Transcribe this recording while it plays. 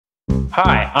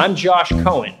Hi, I'm Josh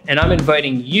Cohen, and I'm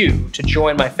inviting you to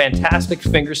join my fantastic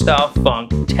fingerstyle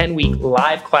funk 10-week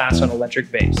live class on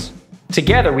electric bass.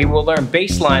 Together, we will learn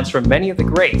bass lines from many of the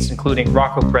greats, including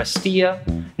Rocco Prestia,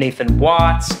 Nathan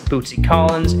Watts, Bootsy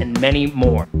Collins, and many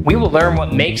more. We will learn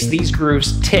what makes these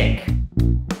grooves tick,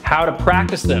 how to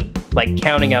practice them, like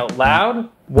counting out loud,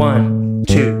 1,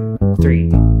 2,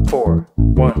 3, 4,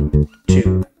 1,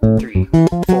 2, 3,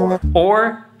 4,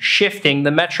 or shifting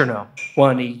the metronome,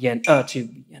 1 E and 2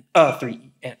 E and 3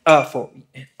 E and 4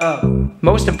 E and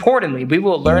Most importantly, we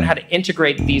will learn how to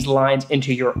integrate these lines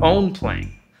into your own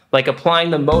playing, like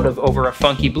applying the motive over a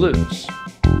funky blues.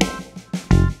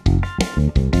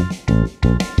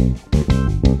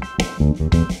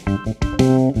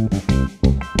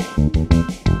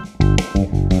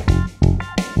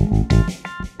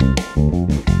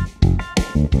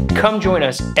 Come join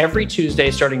us every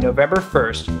Tuesday starting November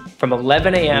 1st from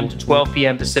 11 a.m. to 12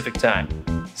 p.m. Pacific Time.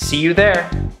 See you there!